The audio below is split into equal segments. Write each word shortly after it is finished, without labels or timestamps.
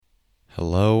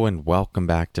Hello and welcome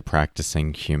back to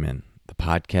Practicing Human, the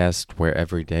podcast where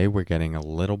every day we're getting a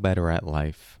little better at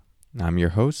life. I'm your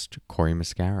host, Corey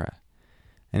Mascara,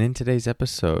 and in today's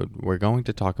episode, we're going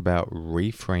to talk about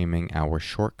reframing our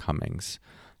shortcomings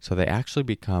so they actually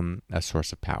become a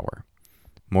source of power.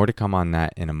 More to come on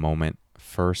that in a moment.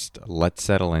 First, let's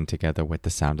settle in together with the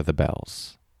sound of the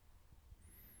bells.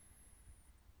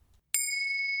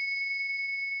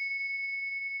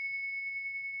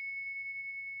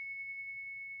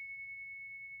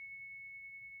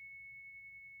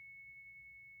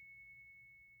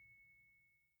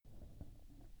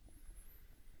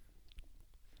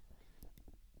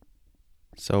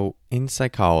 So, in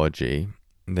psychology,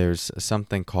 there's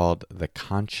something called the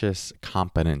conscious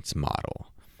competence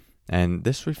model. And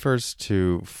this refers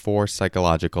to 4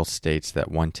 psychological states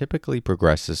that one typically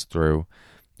progresses through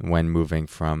when moving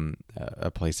from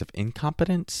a place of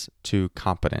incompetence to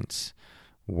competence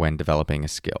when developing a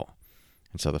skill.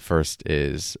 And so the first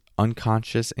is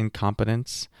unconscious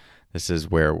incompetence. This is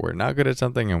where we're not good at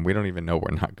something and we don't even know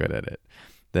we're not good at it.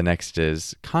 The next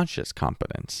is conscious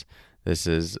competence. This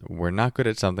is we're not good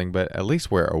at something, but at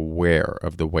least we're aware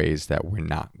of the ways that we're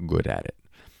not good at it.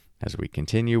 As we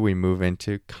continue, we move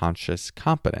into conscious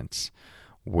competence.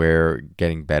 We're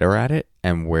getting better at it,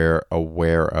 and we're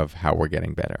aware of how we're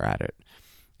getting better at it.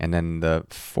 And then the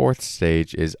 4th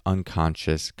stage is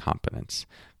unconscious competence.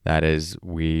 That is,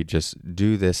 we just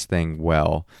do this thing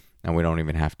well, and we don't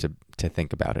even have to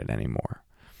think about it anymore.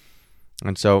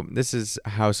 And so this is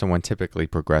how someone typically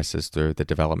progresses through the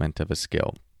development of a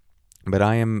skill. But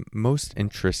I am most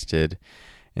interested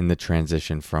in the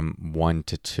transition from 1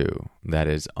 to 2, that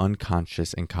is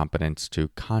unconscious incompetence to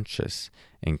conscious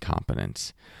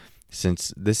incompetence,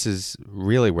 since this is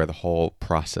really where the whole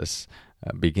process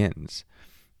begins.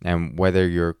 And whether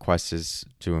your quest is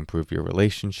to improve your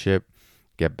relationship,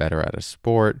 get better at a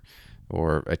sport,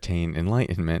 or attain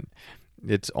enlightenment,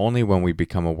 it's only when we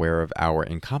become aware of our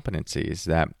incompetencies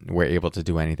that we're able to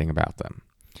do anything about them.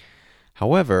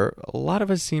 However, a lot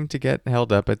of us seem to get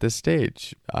held up at this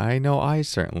stage. I know I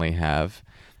certainly have,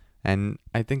 and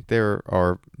I think there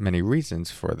are many reasons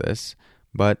for this,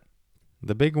 but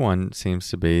the big one seems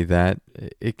to be that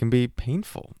it can be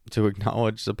painful to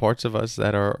acknowledge the parts of us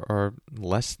that are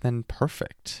less than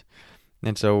perfect.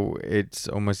 And so it's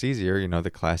almost easier, the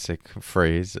classic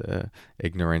phrase,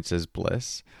 ignorance is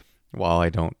bliss. While I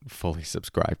don't fully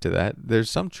subscribe to that, there's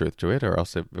some truth to it, or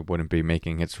else it wouldn't be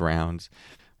making its rounds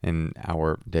in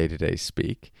our day-to-day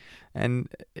speak. And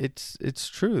it's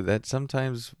true that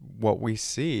sometimes what we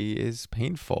see is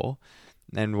painful,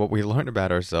 and what we learn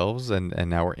about ourselves and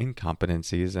our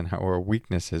incompetencies and our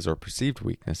weaknesses or perceived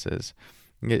weaknesses,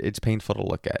 it's painful to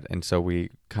look at. And so we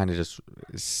kind of just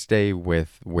stay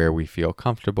with where we feel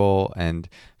comfortable and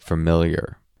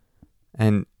familiar.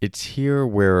 And it's here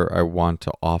where I want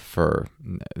to offer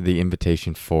the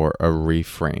invitation for a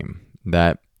reframe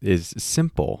that is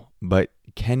simple, but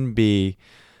can be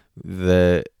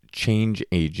the change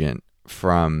agent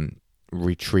from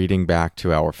retreating back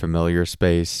to our familiar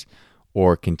space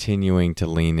or continuing to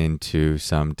lean into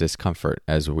some discomfort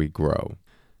as we grow.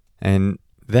 And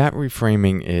that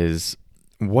reframing is,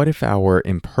 what if our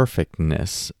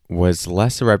imperfectness was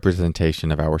less a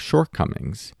representation of our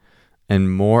shortcomings and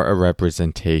more a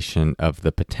representation of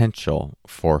the potential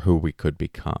for who we could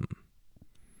become?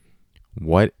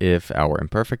 What if our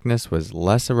imperfectness was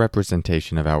less a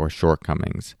representation of our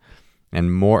shortcomings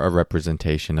and more a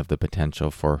representation of the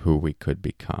potential for who we could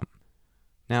become?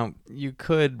 Now, you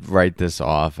could write this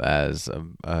off as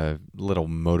a little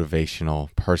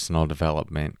motivational personal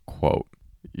development quote.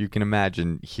 You can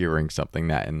imagine hearing something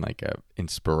that in like a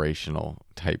inspirational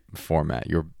type format.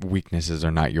 Your weaknesses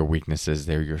are not your weaknesses,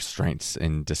 they're your strengths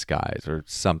in disguise, or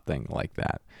something like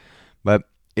that. But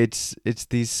it's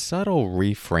these subtle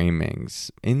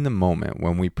reframings in the moment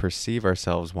when we perceive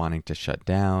ourselves wanting to shut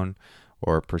down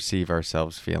or perceive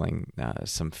ourselves feeling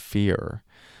some fear,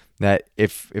 that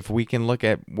if we can look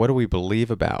at what do we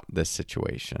believe about this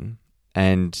situation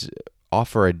and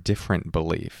offer a different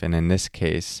belief. And in this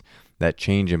case, that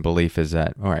change in belief is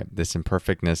that, all right, this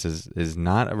imperfectness is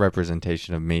not a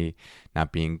representation of me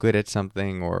not being good at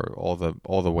something or all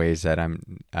the ways that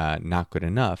I'm not good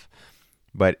enough,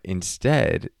 but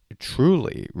instead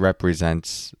truly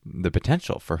represents the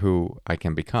potential for who I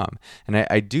can become. And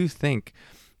I do think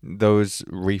those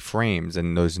reframes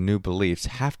and those new beliefs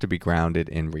have to be grounded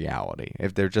in reality.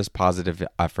 If they're just positive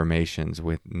affirmations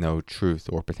with no truth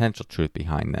or potential truth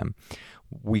behind them,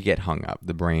 we get hung up.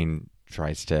 The brain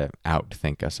tries to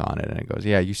outthink us on it, and it goes,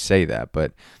 yeah, you say that,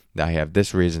 but I have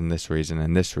this reason,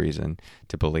 and this reason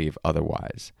to believe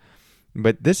otherwise.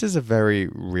 But this is a very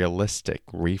realistic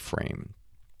reframe.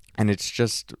 And it's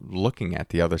just looking at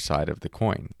the other side of the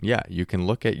coin. Yeah, you can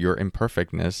look at your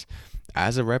imperfectness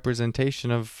as a representation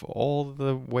of all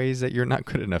the ways that you're not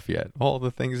good enough yet, all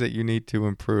the things that you need to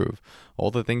improve,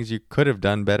 all the things you could have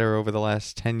done better over the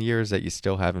last 10 years that you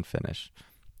still haven't finished.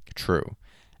 True.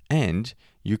 And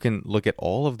you can look at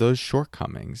all of those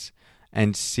shortcomings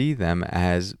and see them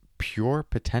as pure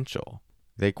potential.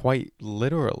 They quite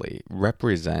literally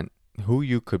represent who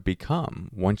you could become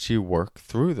once you work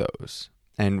through those.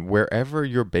 And wherever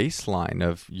your baseline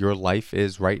of your life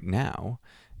is right now,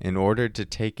 in order to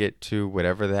take it to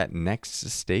whatever that next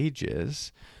stage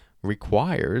is,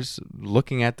 requires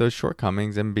looking at those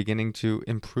shortcomings and beginning to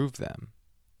improve them.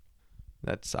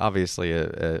 That's obviously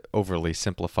a overly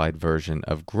simplified version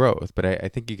of growth, but I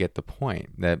think you get the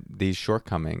point that these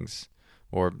shortcomings,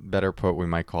 or better put, we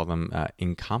might call them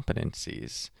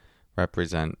incompetencies,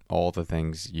 represent all the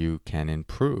things you can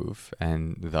improve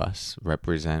and thus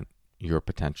represent your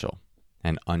potential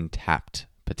and untapped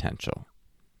potential.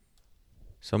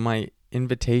 So my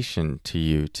invitation to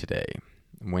you today,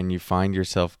 when you find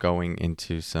yourself going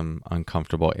into some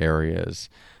uncomfortable areas,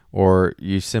 or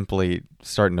you simply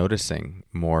start noticing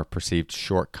more perceived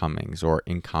shortcomings or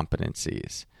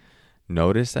incompetencies,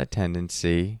 notice that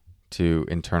tendency to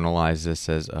internalize this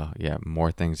as, oh yeah,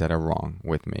 more things that are wrong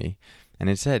with me. And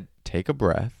instead, take a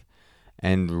breath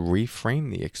and reframe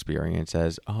the experience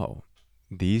as, oh,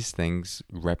 these things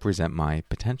represent my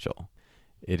potential.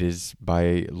 It is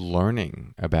by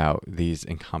learning about these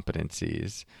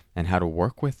incompetencies and how to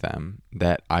work with them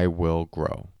that I will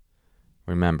grow.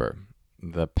 Remember,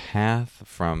 the path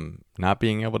from not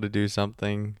being able to do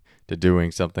something to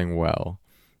doing something well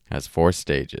has 4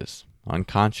 stages: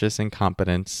 unconscious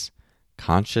incompetence,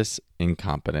 conscious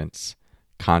incompetence,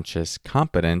 conscious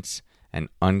competence, and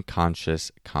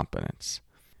unconscious competence.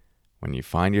 When you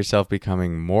find yourself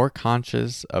becoming more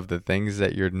conscious of the things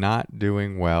that you're not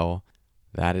doing well,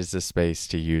 that is the space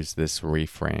to use this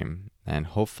reframe. And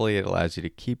hopefully it allows you to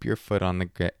keep your foot on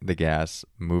the gas,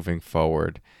 moving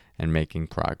forward and making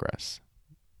progress.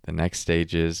 The next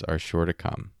stages are sure to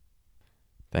come.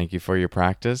 Thank you for your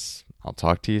practice. I'll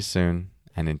talk to you soon.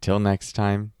 And until next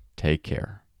time, take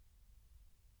care.